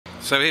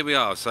So here we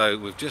are, so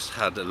we've just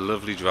had a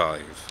lovely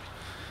drive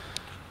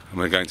and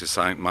we're going to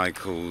St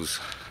Michael's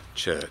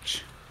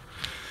Church.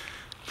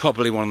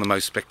 Probably one of the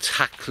most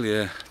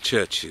spectacular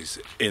churches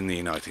in the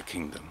United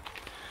Kingdom.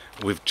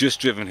 We've just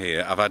driven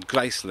here. I've had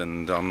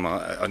Graceland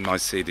on my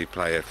CD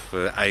player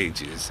for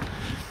ages,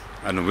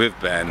 and with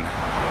Ben,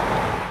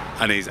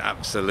 and he's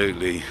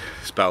absolutely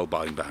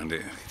spellbound.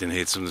 You didn't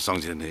hear some of the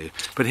songs you didn't hear.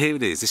 But here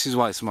it is. This is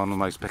why it's one of the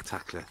most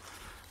spectacular.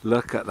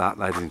 Look at that,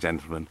 ladies and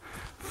gentlemen,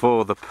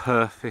 for the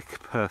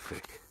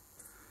perfect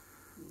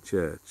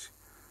church.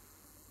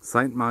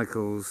 St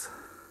Michael's,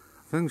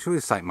 I'm sure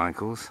it's St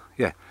Michael's,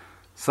 yeah.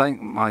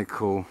 St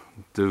Michael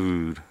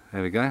Dude,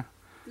 there we go.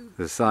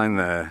 There's a sign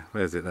there,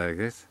 where's it, there it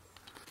is.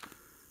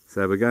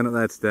 So we're going up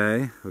there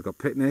today, we've got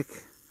picnic,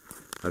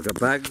 I've got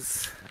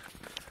bags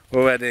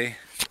already,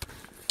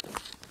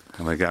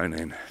 and we're going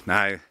in.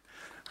 Now,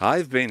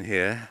 I've been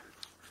here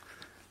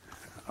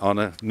on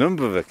a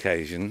number of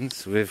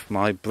occasions with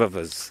my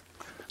brothers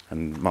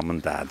and mum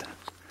and dad,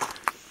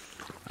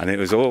 and it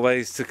was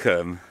always to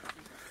come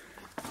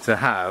to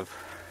have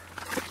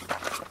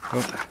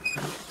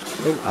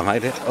I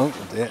made it, oh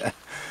dear,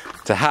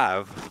 to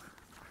have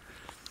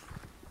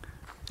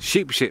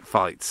sheep shit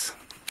fights.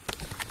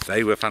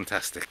 They were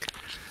fantastic.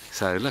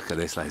 So look at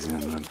this, ladies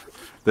and gentlemen,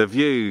 the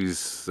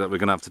views that we're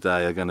going to have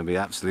today are going to be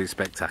absolutely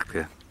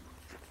spectacular.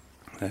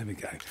 There we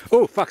go.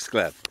 Oh,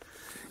 foxglove.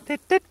 We've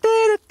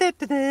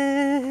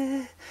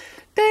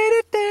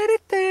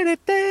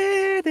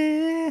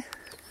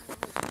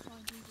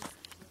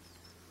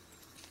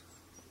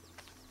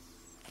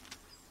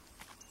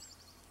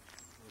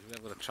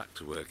got a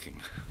tractor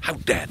working. How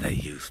dare they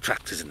use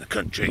tractors in the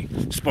country,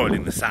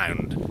 spoiling the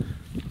sound.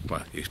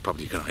 Well, you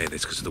probably can't hear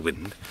this because of the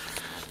wind.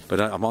 But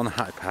I'm on a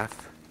high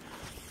path.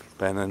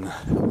 Ben and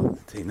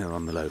Tina are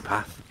on the low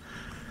path.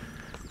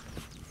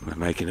 We're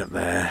making up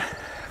there.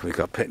 We've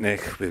got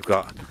picnic. We've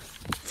got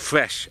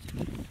fresh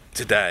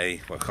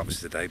today. Well,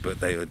 obviously today, but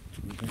they were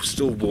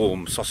still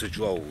warm sausage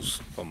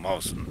rolls from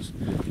Morrison's.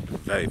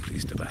 Very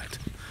pleased about.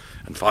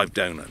 And 5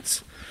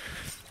 donuts.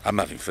 I'm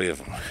having 3 of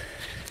them.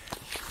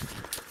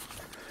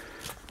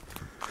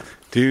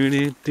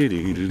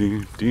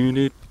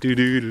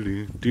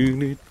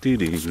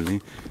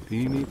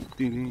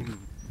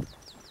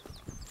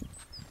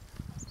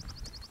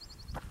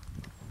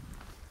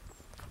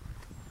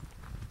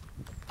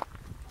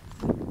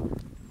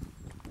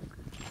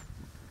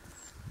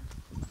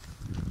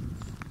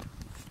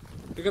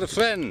 We've got a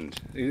friend.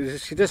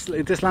 He just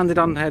landed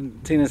on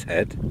Tina's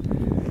head,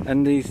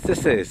 and he's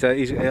just here. So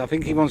I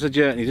think he wants a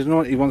journey.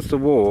 He wants to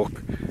walk.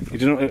 He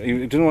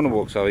doesn't want to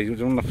walk. Sorry, he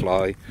doesn't want to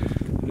fly.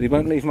 But he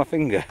won't leave my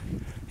finger.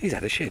 He's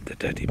had a shit, the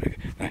dirty bugger.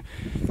 No.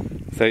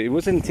 So it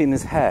was in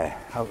Tina's hair.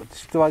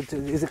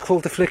 Is it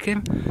cool to flick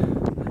him?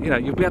 You know,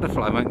 you'll be able to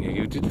fly, won't you?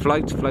 You did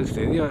float to.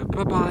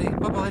 Bye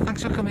bye.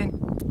 Thanks for coming.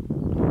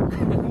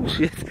 Oh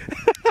shit!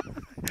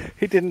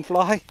 He didn't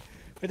fly.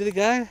 Where did he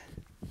go?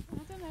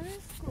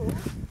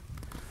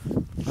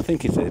 I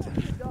think he did.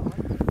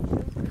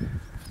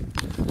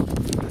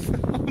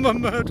 I'm a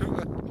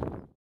murderer.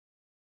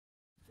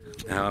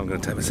 Now I'm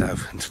going to take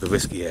myself into the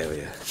risky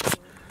area.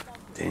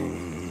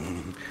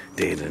 Ding,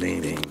 ding,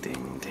 ding, ding,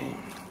 ding, ding.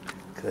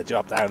 Could I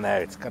drop down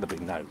there? It's got a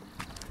big note.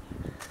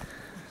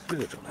 We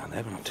could drop down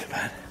there, but not too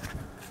bad.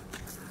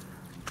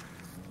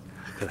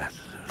 Look at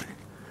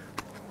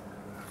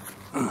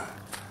that.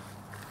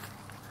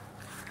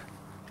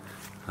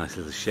 Nice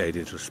little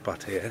shaded little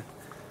spot here.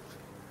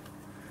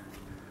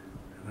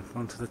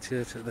 Onto the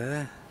church up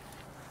there,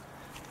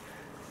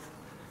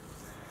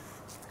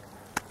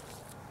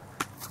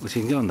 which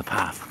you can go on the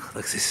path.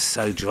 Look, this is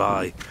so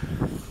dry,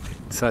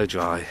 so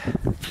dry.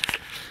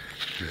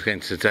 We're getting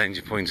to the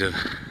danger point of,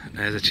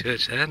 there's a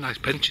church there, nice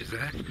benches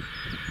there.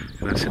 I'm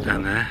going to sit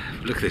down there.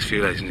 Look at this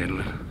view, ladies and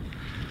gentlemen.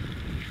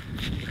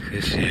 Look at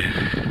this view.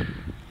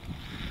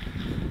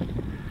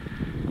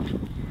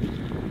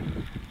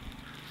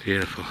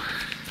 Beautiful.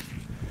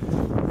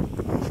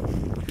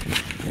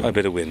 Quite a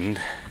bit of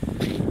wind.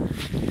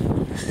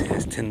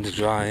 It's tinder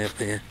dry up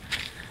here.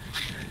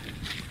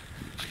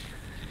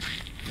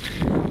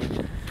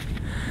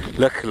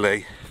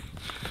 Luckily,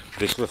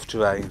 this rough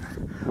terrain,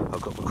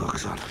 I've got my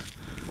Crocs on,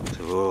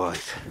 so we're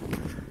alright.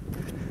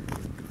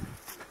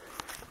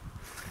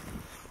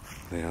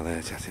 They are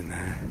there chatting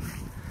there.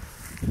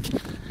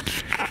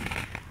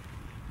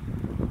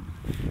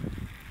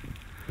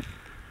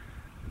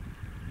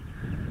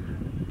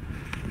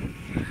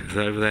 It's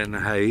over there in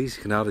the haze,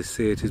 you can hardly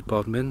see it is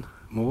Bodmin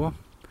Moor.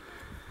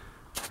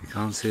 You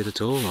can't see it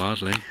at all,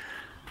 hardly.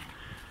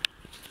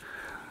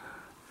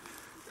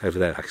 Over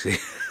there, actually.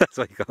 That's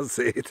why you can't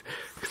see it,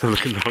 because I'm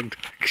looking the wrong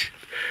direction.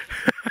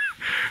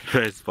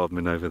 There's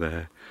Bodmin over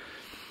there.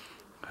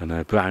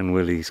 And Brown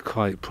Willie's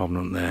quite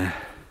prominent there.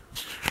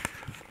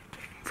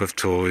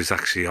 Brentor is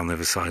actually on the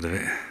other side of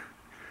it.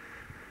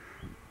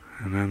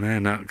 And then there,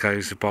 now it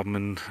goes to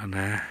Bodmin and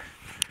there.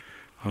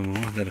 And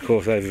then of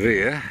course over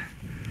here,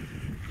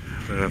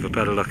 we'll have a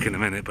better look in a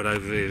minute, but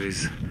over here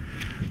is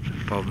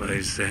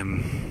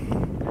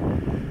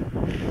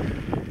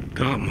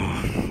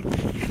Dartmoor.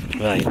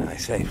 Very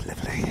nice, very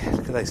lovely.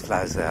 Look at those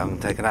flowers there. I'm going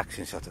to take an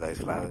action shot of those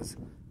flowers.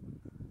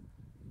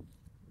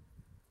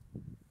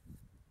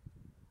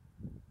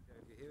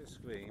 If you hear a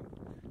scream,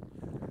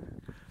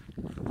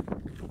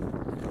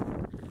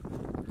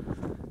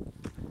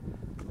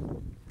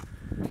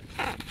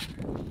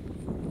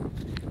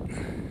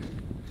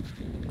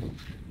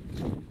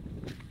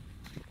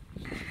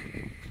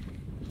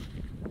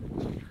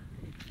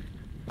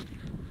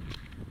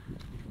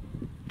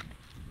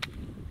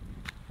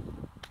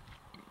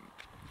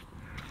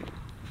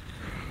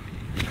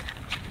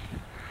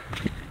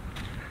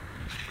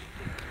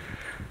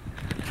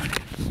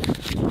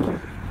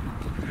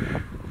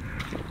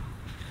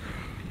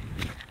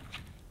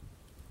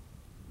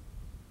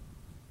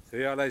 so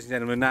we are, ladies and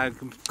gentlemen, now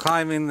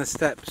climbing the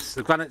steps,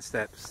 the granite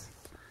steps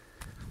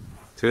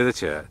to the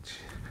church.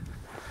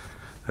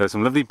 There are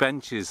some lovely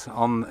benches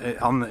in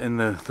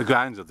the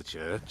grounds of the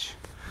church.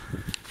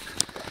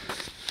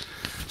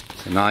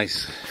 A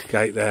nice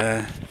gate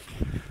there,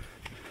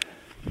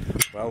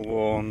 well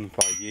worn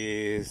by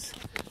years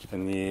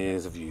and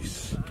years of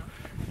use.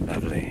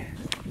 Lovely.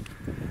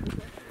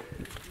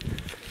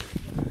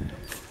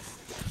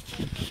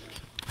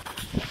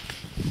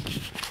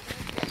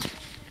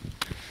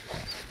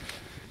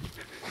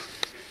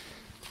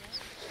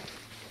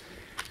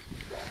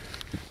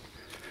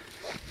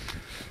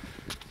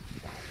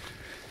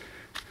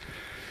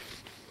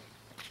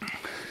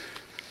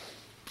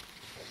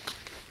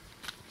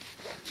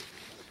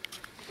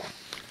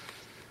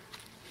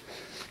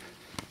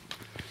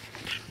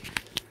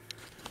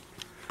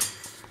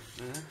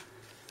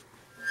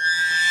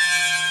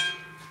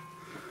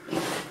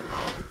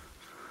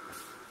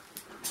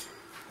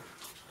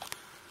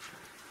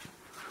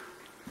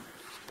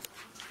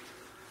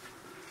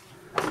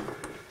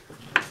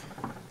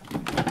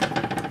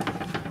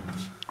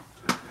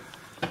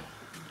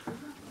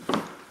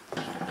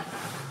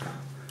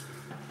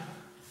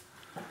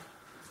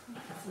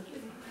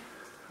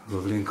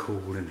 Lovely and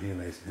cool in here,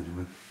 ladies and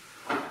gentlemen.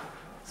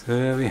 So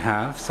here we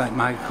have St.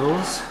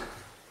 Michael's.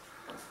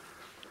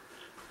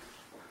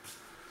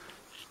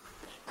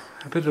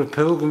 A bit of a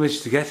pilgrimage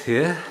to get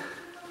here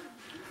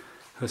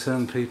for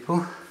certain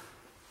people.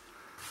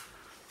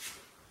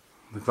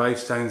 The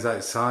gravestones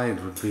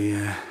outside would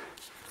be,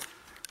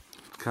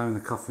 carrying the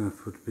coffin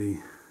up would be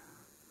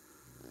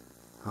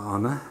an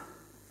honour.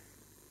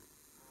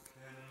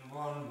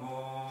 One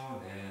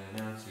morning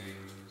and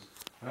tears,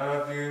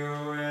 a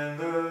view in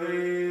the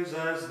leaves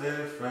as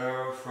they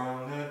fell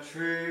from the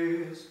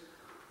trees,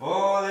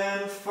 all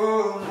in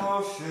full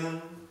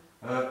motion,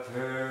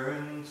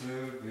 appearing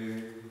to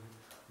be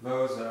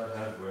those that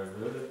had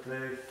withered,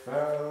 they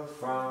fell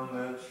from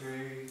the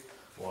tree.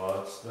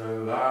 What's the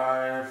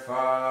life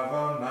of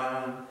a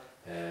man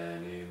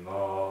any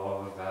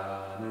more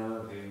than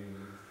a leaf?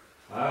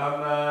 A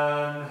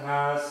man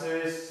has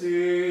his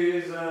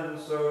season,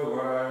 so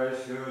why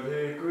should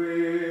he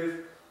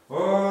grieve?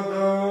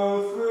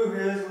 Although through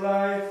his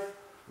life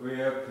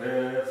we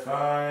appear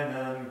fine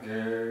and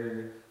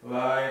gay,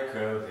 like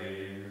a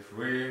leaf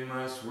we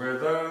must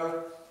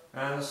wither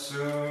and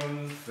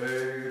soon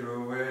fade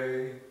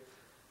away.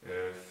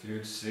 If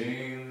you'd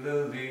seen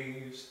the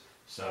leaves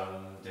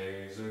some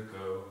days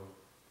ago,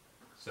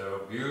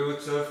 so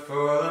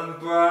beautiful and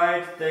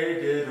bright they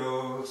did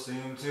all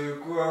seem to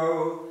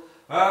grow,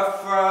 a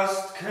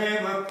frost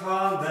came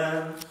upon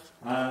them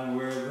and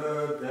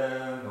withered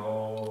them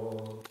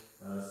all.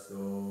 A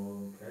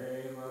storm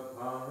came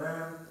upon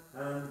them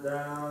and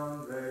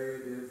down they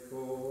did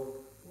fall.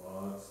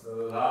 What's the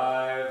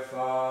life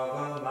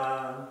of a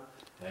man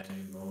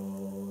any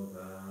more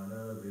than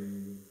a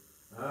leaf?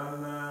 A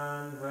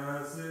man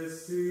has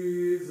his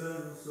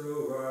season, so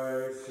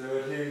why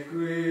should he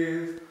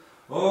grieve?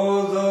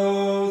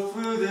 Although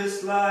through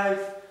this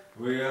life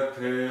we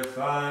appear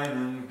fine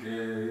and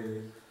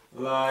gay,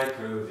 like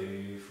a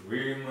leaf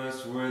we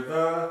must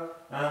wither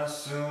and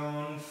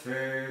soon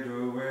fade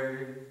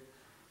away.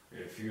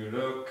 If you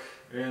look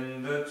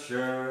in the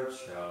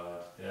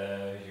churchyard,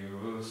 there you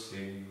will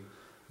see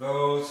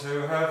those who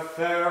have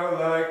fell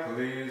like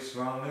leaves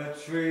from the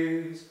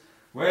trees,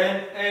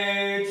 when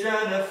age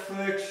and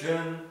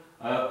affliction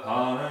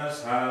upon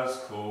us has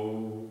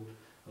called.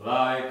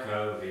 Like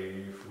a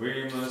leaf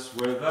we must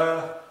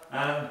wither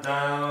and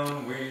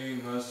down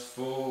we must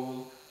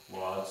fall.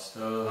 What's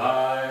the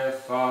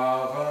life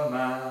of a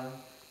man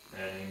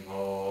any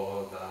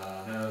more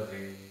than a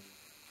leaf?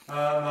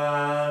 A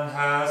man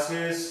has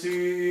his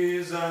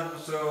season,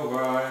 so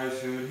why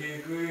should he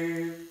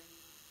grieve?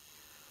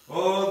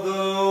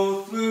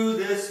 Although through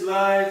this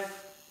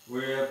life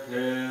we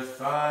appear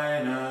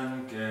fine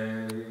and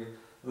gay,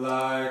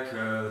 like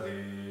a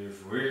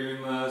leaf we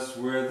must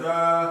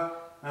wither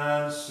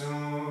and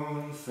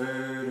soon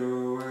fade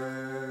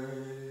away.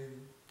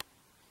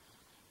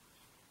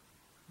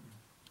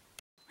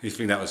 You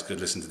think that was good?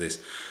 Listen to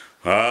this.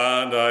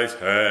 And I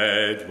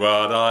said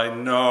what I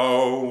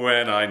know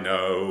when I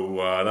know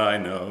what I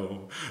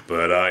know,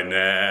 but I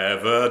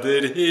never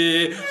did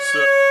hear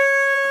so.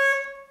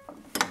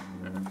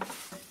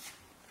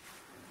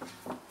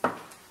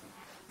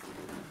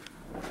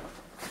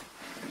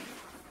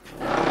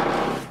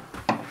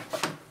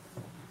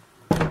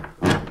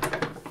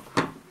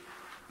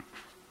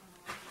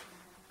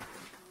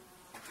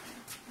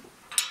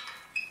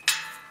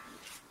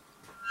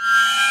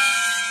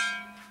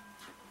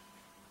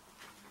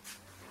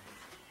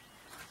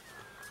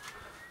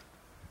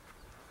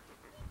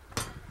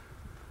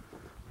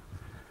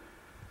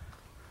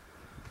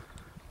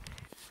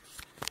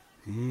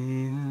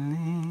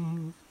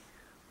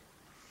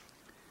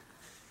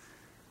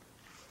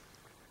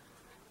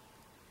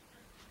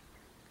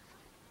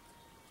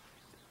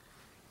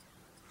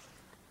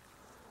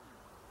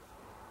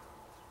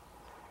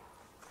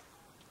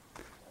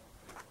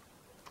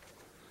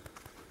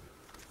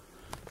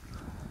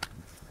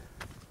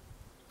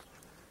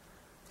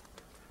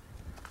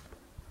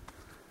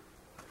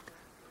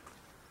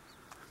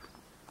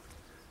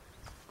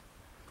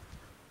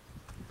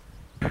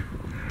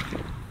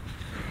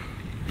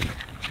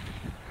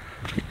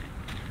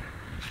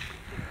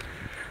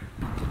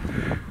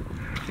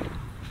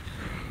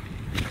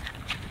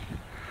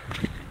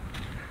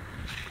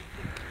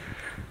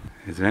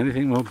 Is there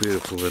anything more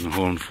beautiful than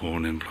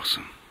hornthorn in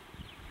blossom?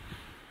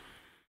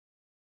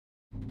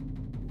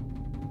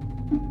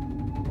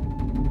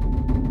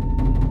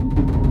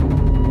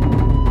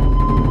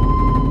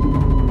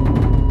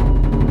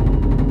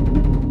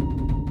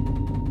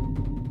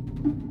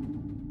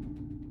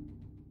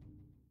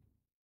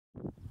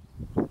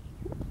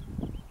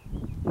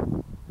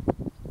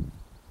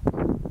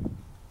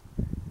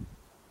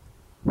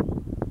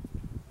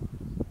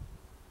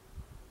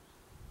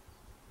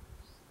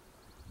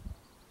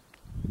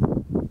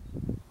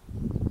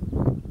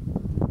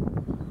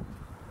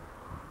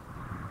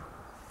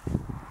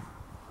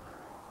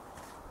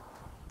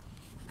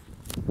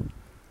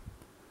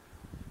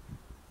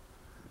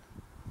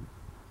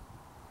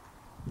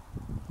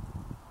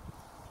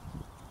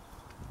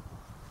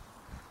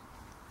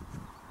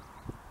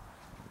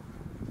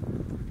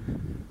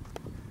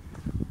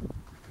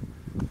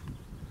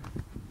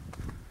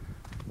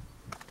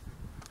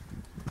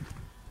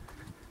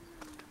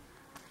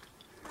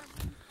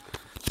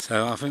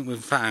 So I think we've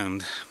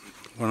found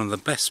one of the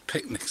best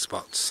picnic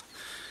spots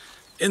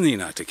in the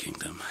United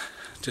Kingdom,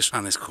 just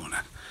round this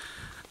corner.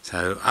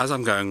 So as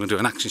I'm going, I'm going to do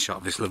an action shot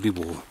of this lovely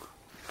wall.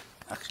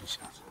 Action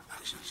shot,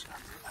 action shot,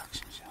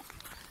 action shot.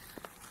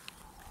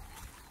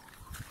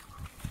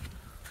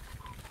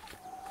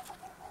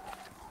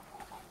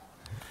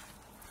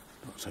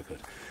 Not so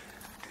good.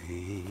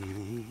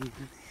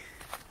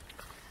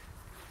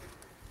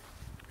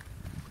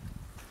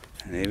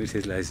 And here it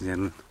is, ladies and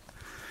gentlemen.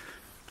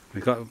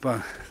 We've got,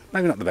 well,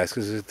 maybe not the best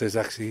because there's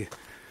actually,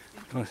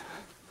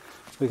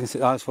 we can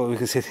sit, I thought we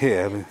could sit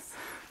here. But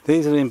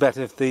these would have been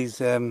better if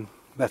these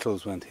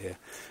nettles weren't here.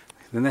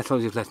 The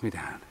nettles have let me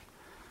down.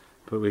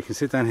 But we can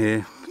sit down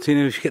here.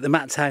 Tina, if you get the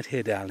mats out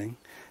here, darling,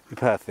 it'd be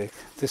perfect.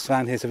 Just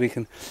around here so we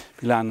can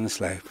be lying on the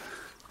slope.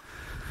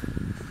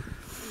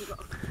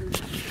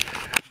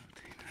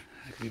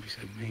 How can you be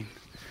so mean?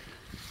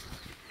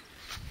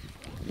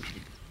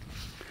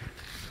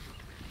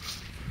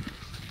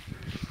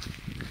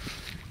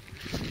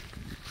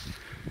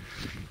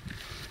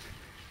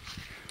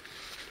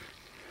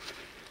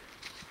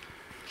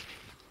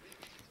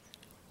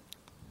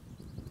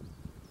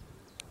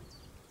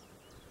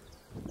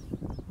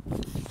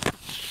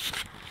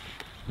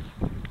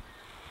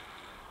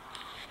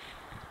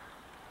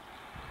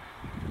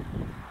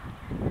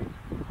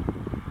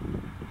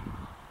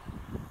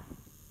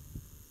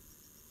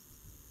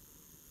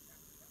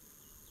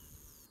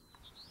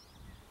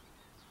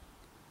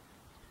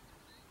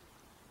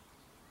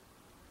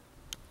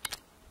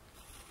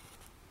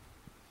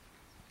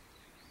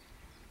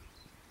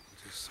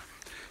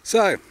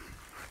 So,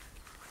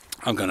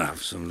 I'm going to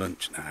have some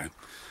lunch now.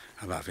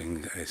 I'm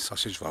having a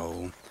sausage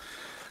roll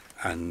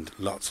and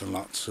lots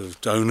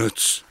of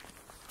donuts.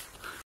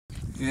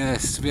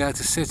 Yes, to be able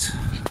to sit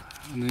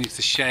underneath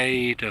the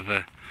shade of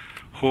a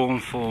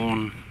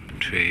hornthorn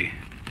tree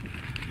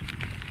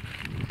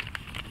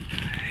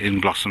in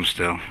blossom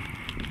still.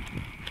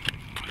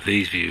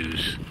 These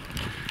views.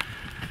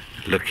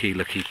 Lucky,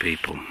 lucky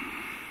people.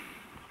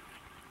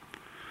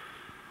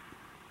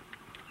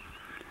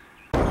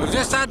 We've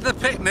just had the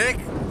picnic,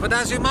 but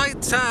as you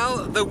might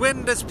tell, the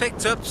wind has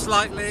picked up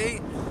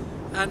slightly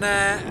and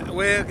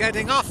we're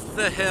getting off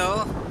the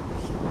hill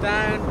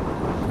down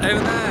over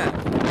there.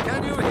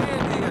 Can you hear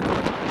me?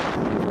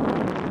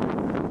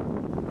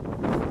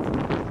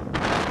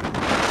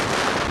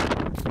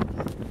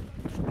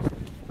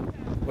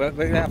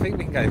 Well, I think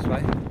we can go this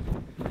way.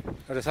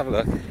 I'll just have a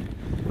look.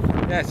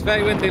 Yeah, it's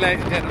very windy,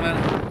 ladies and gentlemen.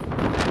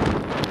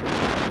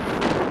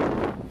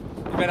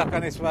 You better up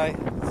on this way.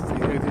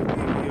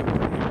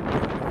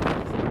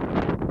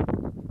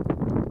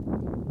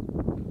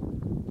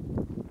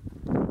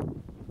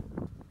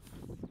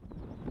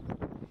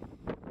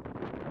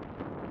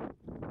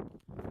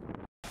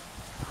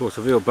 Of course,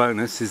 a real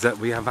bonus is that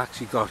we have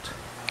actually got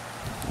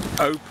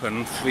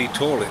open 3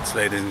 toilets,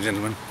 ladies and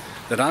gentlemen,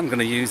 that I'm going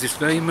to use this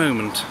very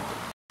moment.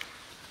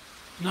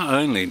 Not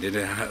only did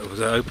it was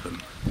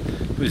open,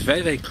 it was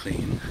very, very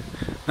clean.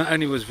 Not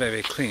only was it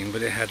very clean,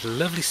 but it had a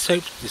lovely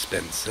soap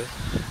dispenser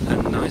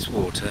and nice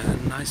water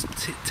and nice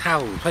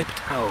towel, paper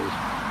towels.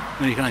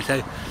 Really can I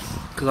say?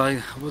 Because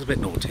I was a bit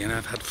naughty and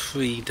I've had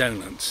 3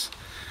 donuts,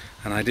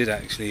 and I did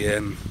actually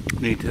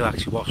need to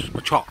actually wash my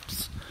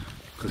chops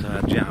because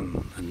I had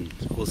jam and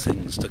all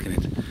things stuck in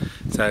it.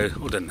 So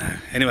all done now.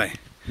 Anyway,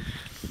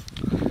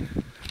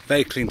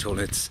 very clean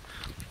toilets,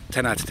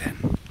 10 out of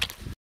 10.